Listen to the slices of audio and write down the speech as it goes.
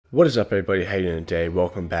What is up, everybody? How you doing today?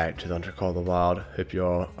 Welcome back to the Hunter Call the Wild. Hope you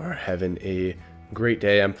all are having a great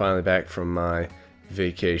day. I'm finally back from my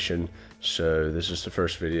vacation, so this is the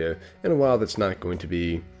first video in a while that's not going to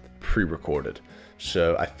be pre-recorded.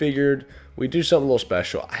 So I figured we'd do something a little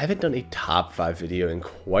special. I haven't done a top 5 video in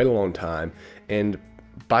quite a long time, and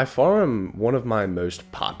by far one of my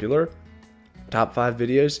most popular top 5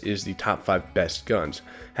 videos is the top 5 best guns.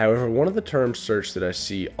 However, one of the terms searched that I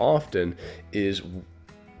see often is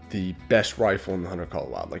the best rifle in the Hunter Call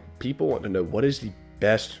the Wild. Like, people want to know what is the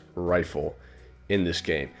best rifle in this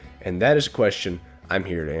game, and that is a question I'm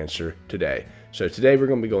here to answer today. So today we're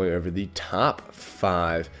going to be going over the top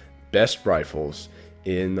 5 best rifles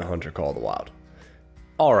in the Hunter Call the Wild.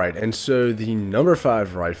 Alright, and so the number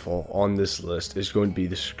 5 rifle on this list is going to be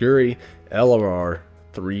the Scurry LRR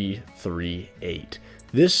 338.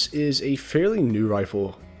 This is a fairly new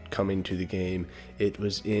rifle coming to the game. It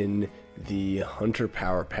was in the Hunter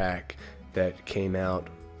Power Pack that came out,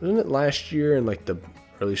 wasn't it last year in like the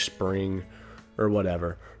early spring or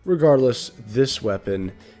whatever? Regardless, this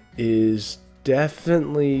weapon is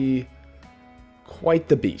definitely quite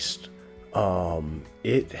the beast.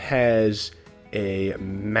 It has a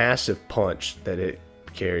massive punch that it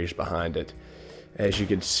carries behind it. As you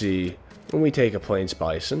can see, when we take a Plains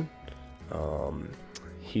Bison,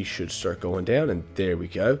 he should start going down, and there we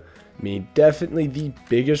go. I mean, definitely the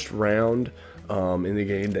biggest round in the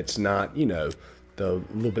game that's not, you know, the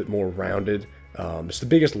little bit more rounded. It's the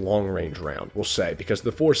biggest long-range round, we'll say, because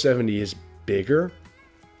the 470 is bigger,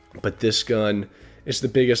 but this gun is the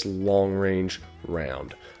biggest long-range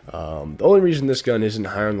round. The only reason this gun isn't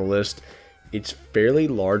higher on the list, it's fairly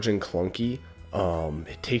large and clunky.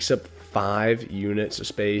 It takes up 5 units of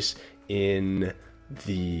space in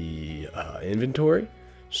the inventory.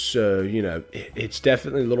 So, you know, it's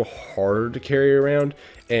definitely a little harder to carry around.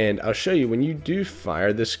 And I'll show you, when you do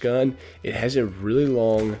fire this gun, it has a really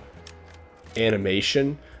long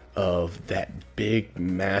animation of that big,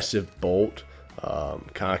 massive bolt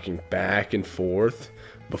cocking back and forth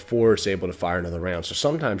before it's able to fire another round. So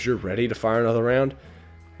sometimes you're ready to fire another round,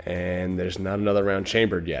 and there's not another round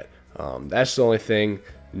chambered yet. That's the only thing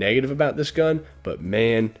negative about this gun, but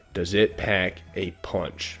man, does it pack a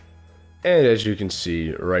punch. And as you can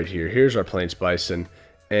see right here, here's our Plains Bison,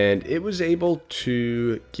 and it was able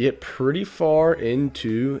to get pretty far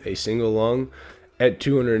into a single lung at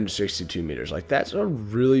 262 meters. Like, that's a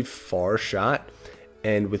really far shot,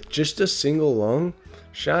 and with just a single lung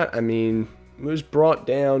shot, I mean, it was brought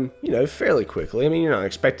down, you know, fairly quickly. I mean, you're not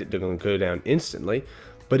expecting it to go down instantly,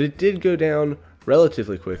 but it did go down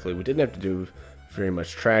relatively quickly. We didn't have to do very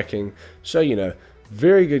much tracking, so, you know,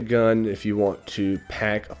 very good gun if you want to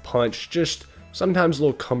pack a punch, just sometimes a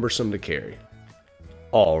little cumbersome to carry.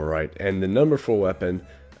 Alright, and the number 4 weapon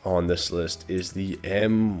on this list is the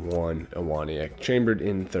M1 Awaniak, chambered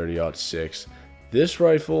in 30-06. This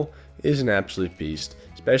rifle is an absolute beast,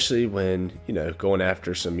 especially when, you know, going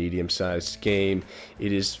after some medium-sized game.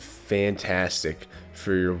 It is fantastic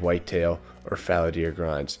for your whitetail or fallow deer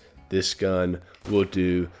grinds. This gun will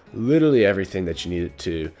do literally everything that you need it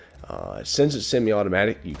to. Since it's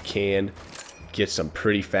semi-automatic, you can get some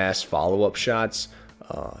pretty fast follow-up shots.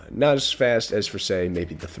 Not as fast as, for say,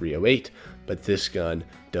 maybe the 308, but this gun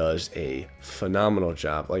does a phenomenal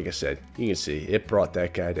job. Like I said, you can see it brought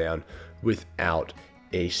that guy down without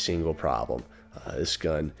a single problem. This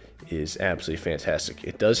gun is absolutely fantastic.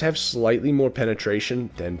 It does have slightly more penetration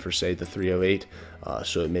than, for say, the 308,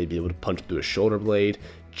 so it may be able to punch through a shoulder blade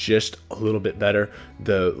just a little bit better,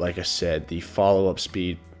 though, like I said, the follow-up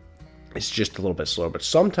speed is just a little bit slower. But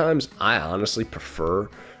sometimes I honestly prefer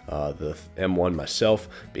the M1 myself,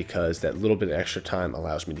 because that little bit of extra time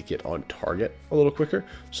allows me to get on target a little quicker.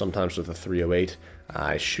 Sometimes with the 308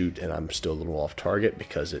 I shoot and I'm still a little off target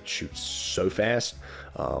because it shoots so fast.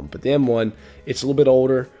 But the M1, it's a little bit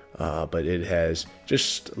older, but it has,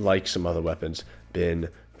 just like some other weapons, been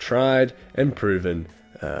tried and proven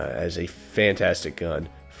as a fantastic gun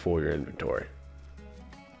for your inventory.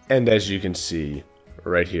 And as you can see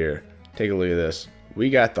right here, take a look at this. We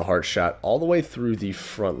got the heart shot all the way through the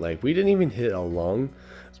front leg. We didn't even hit a lung,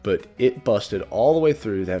 but it busted all the way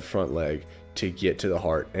through that front leg to get to the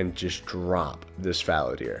heart and just drop this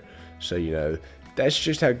fallow deer. So, you know, that's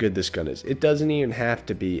just how good this gun is. It doesn't even have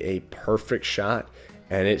to be a perfect shot,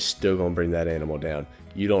 and it's still going to bring that animal down.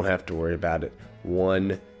 You don't have to worry about it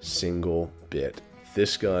one single bit.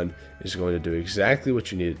 This gun is going to do exactly what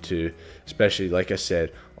you need it to, especially, like I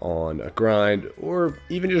said, on a grind or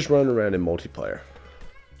even just running around in multiplayer.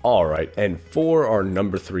 Alright, and for our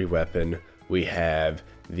number 3 weapon, we have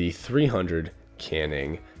the 300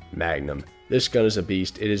 Canning Magnum. This gun is a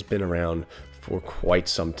beast. It has been around for quite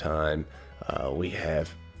some time. We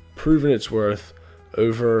have proven its worth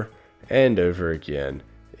over and over again.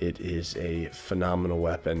 It is a phenomenal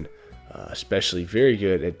weapon, especially very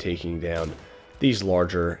good at taking down these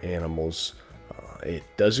larger animals. It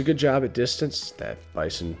does a good job at distance. That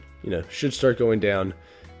bison, should start going down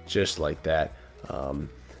just like that.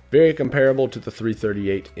 Very comparable to the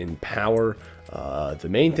 338 in power. The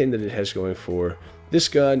main thing that it has going for this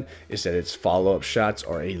gun is that its follow-up shots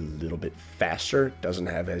are a little bit faster. Doesn't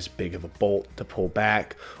have as big of a bolt to pull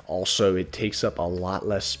back. Also, it takes up a lot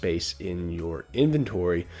less space in your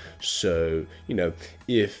inventory. So,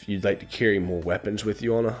 if you'd like to carry more weapons with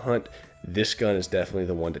you on a hunt, this gun is definitely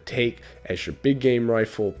the one to take as your big game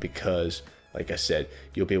rifle, because like I said,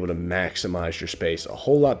 you'll be able to maximize your space a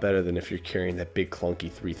whole lot better than if you're carrying that big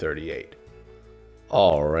clunky 338.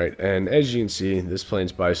 Alright, and as you can see, this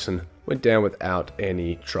Plains Bison went down without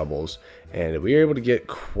any troubles, and we were able to get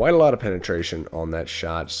quite a lot of penetration on that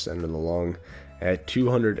shot, sending it along at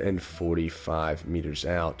 245 meters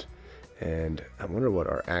out. And I wonder what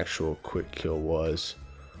our actual quick kill was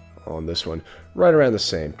on this one. Right around the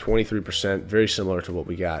same, 23%, very similar to what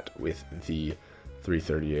we got with the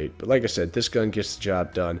 338. But like I said, this gun gets the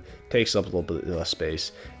job done, takes up a little bit less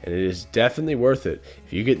space, and it is definitely worth it.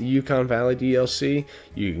 If you get the Yukon Valley DLC,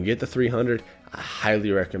 you can get the 300. I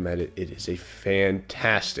highly recommend it. It is a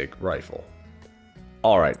fantastic rifle.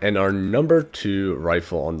 Alright, and our number 2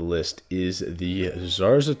 rifle on the list is the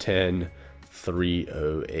Zarza 10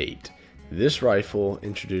 308. This rifle,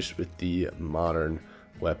 introduced with the modern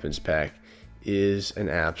weapons pack, is an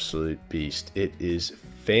absolute beast. It is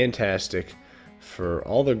fantastic for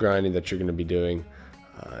all the grinding that you're going to be doing.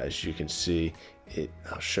 As you can see,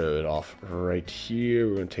 I'll show it off right here.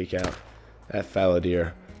 We're going to take out that fallow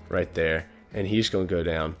deer right there, and he's going to go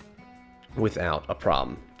down without a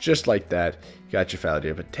problem. Just like that, you got your fallow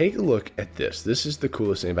deer. But take a look at this. This is the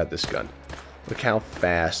coolest thing about this gun. Look how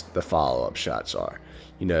fast the follow-up shots are.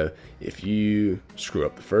 If you screw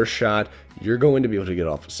up the first shot, you're going to be able to get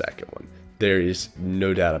off the second one. There is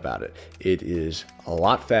no doubt about it. It is a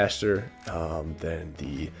lot faster than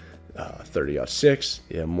the 30-06,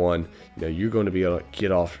 the M1. You're going to be able to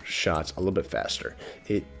get off shots a little bit faster.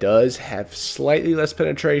 It does have slightly less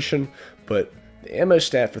penetration, but the ammo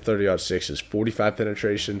stat for 30-06 is 45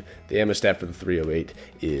 penetration. The ammo stat for the 308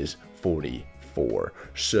 is 44.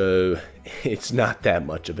 So it's not that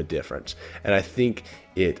much of a difference. And I think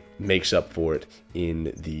it makes up for it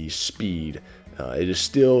in the speed. It is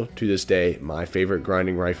still, to this day, my favorite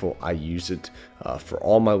grinding rifle. I use it for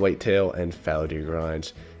all my whitetail and fallow deer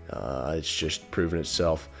grinds. It's just proven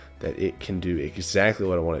itself that it can do exactly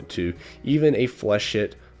what I want it to. Even a flesh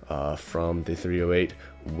hit from the 308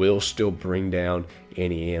 will still bring down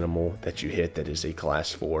any animal that you hit that is a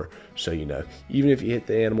class 4. So, even if you hit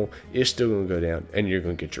the animal, it's still going to go down and you're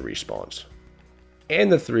going to get your respawns.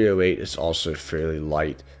 And the 308 is also fairly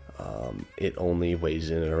light. It only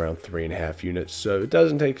weighs in at around 3.5 units, so it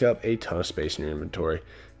doesn't take up a ton of space in your inventory,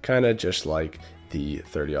 kind of just like the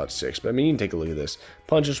 30-06. But I mean, you can take a look at this.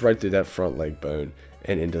 Punches right through that front leg bone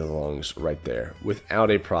and into the lungs right there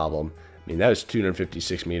without a problem. I mean, that was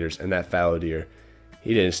 256 meters, and that fallow deer,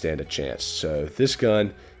 he didn't stand a chance. So this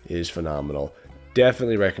gun is phenomenal.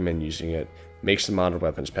 Definitely recommend using it. Makes the modern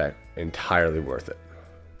weapons pack entirely worth it.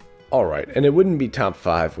 Alright, and it wouldn't be top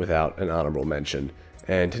 5 without an honorable mention.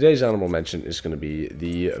 And today's honorable mention is going to be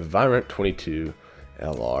the Virant 22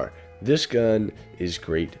 LR. This gun is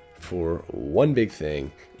great for one big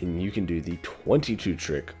thing, and you can do the 22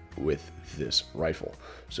 trick with this rifle.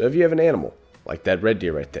 So if you have an animal, like that red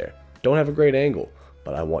deer right there, don't have a great angle,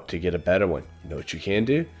 but I want to get a better one, you know what you can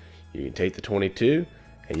do? You can take the 22,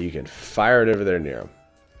 and you can fire it over there near them.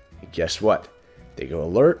 And guess what? They go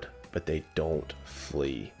alert, but they don't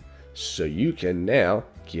flee. So you can now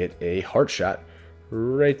get a heart shot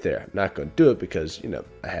right there. I'm not going to do it because,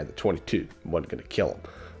 I had the 22. I wasn't going to kill him.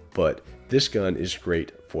 But this gun is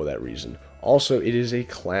great for that reason. Also, it is a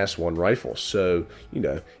class 1 rifle. So,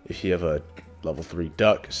 if you have a level 3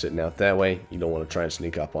 duck sitting out that way, you don't want to try and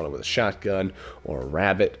sneak up on it with a shotgun or a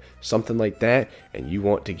rabbit, something like that, and you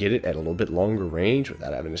want to get it at a little bit longer range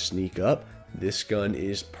without having to sneak up, this gun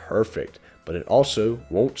is perfect. But it also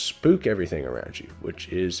won't spook everything around you, which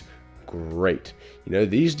is great.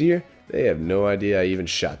 These deer, they have no idea I even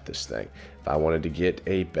shot this thing. If I wanted to get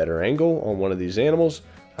a better angle on one of these animals,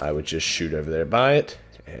 I would just shoot over there by it,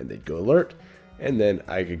 and they'd go alert, and then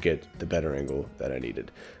I could get the better angle that I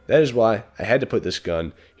needed. That is why I had to put this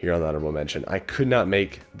gun here on the honorable mention. I could not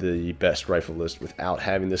make the best rifle list without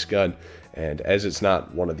having this gun, and as it's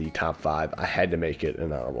not one of the top 5, I had to make it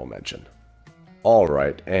an honorable mention.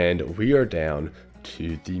 Alright, and we are down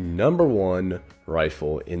to the #1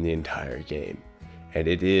 rifle in the entire game, and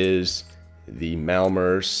it is the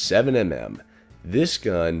Malmer 7mm. This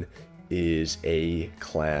gun is a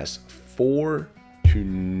class 4 to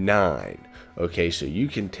 9. Okay, so you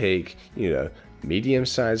can take,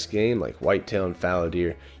 medium-sized game like whitetail and fallow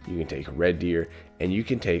deer, you can take red deer, and you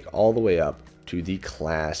can take all the way up to the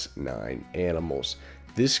class 9 animals.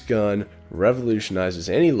 This gun revolutionizes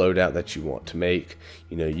any loadout that you want to make.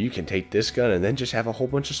 You can take this gun and then just have a whole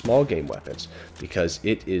bunch of small game weapons because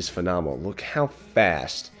it is phenomenal. Look how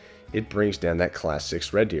fast it brings down that class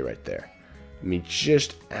 6 red deer right there. I mean,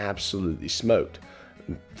 just absolutely smoked.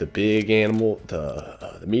 The big animal,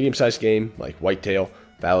 the medium-sized game like whitetail,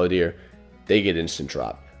 fallow deer, they get instant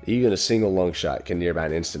drop. Even a single lung shot can nearby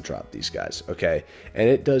an instant drop these guys, okay? And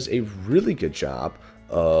it does a really good job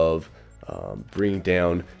of bringing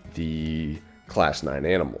down the class 9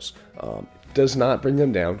 animals. It does not bring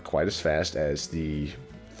them down quite as fast as the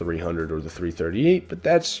 300 or the 338, but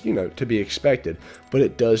that's, to be expected. But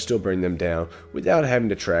it does still bring them down without having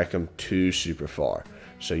to track them too super far.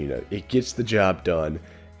 So, it gets the job done,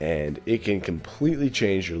 and it can completely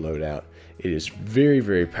change your loadout. It is very,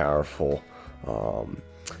 very powerful.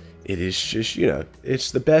 It is just,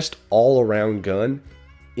 it's the best all-around gun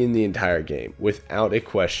in the entire game, without a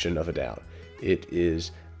question of a doubt. It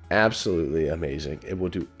is absolutely amazing. It will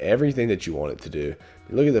do everything that you want it to do.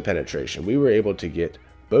 Look at the penetration. We were able to get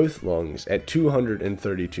both lungs at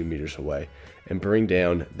 232 meters away and bring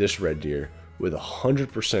down this red deer with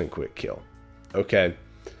 100% quick kill. Okay,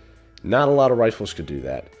 not a lot of rifles could do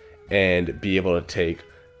that and be able to take,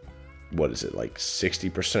 what is it, like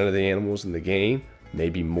 60% of the animals in the game,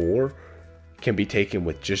 maybe more, can be taken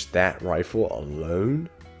with just that rifle alone.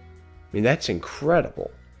 I mean, that's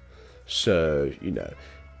incredible. So,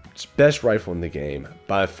 it's best rifle in the game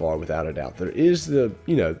by far, without a doubt. There is the,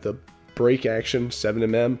 the break action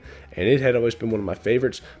 7mm, and it had always been one of my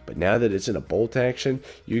favorites, but now that it's in a bolt action,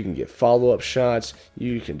 you can get follow-up shots,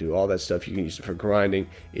 you can do all that stuff, you can use it for grinding.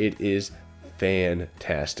 It is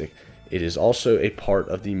fantastic. It is also a part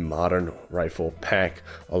of the modern rifle pack,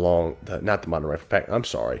 along the, not the modern rifle pack, I'm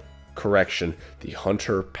sorry, correction, the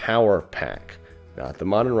Hunter Power Pack. Not the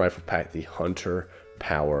modern rifle pack, the Hunter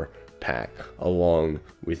Power Pack, along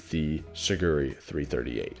with the Siguri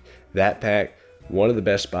 338. That pack, one of the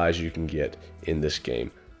best buys you can get in this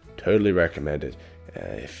game. Totally recommend it.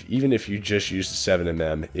 Even if you just use the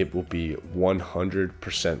 7mm, it will be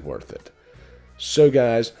 100% worth it. So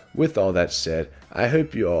guys, with all that said, I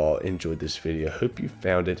hope you all enjoyed this video. Hope you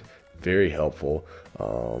found it very helpful.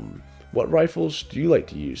 What rifles do you like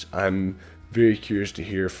to use? I'm very curious to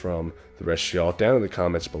hear from the rest of y'all down in the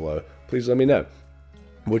comments below. Please let me know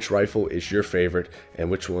which rifle is your favorite and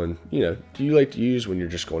which one, do you like to use when you're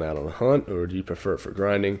just going out on a hunt, or do you prefer it for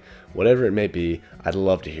grinding? Whatever it may be, I'd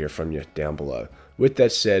love to hear from you down below. With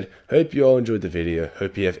that said, hope you all enjoyed the video.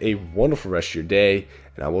 Hope you have a wonderful rest of your day,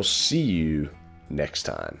 and I will see you next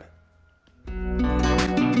time.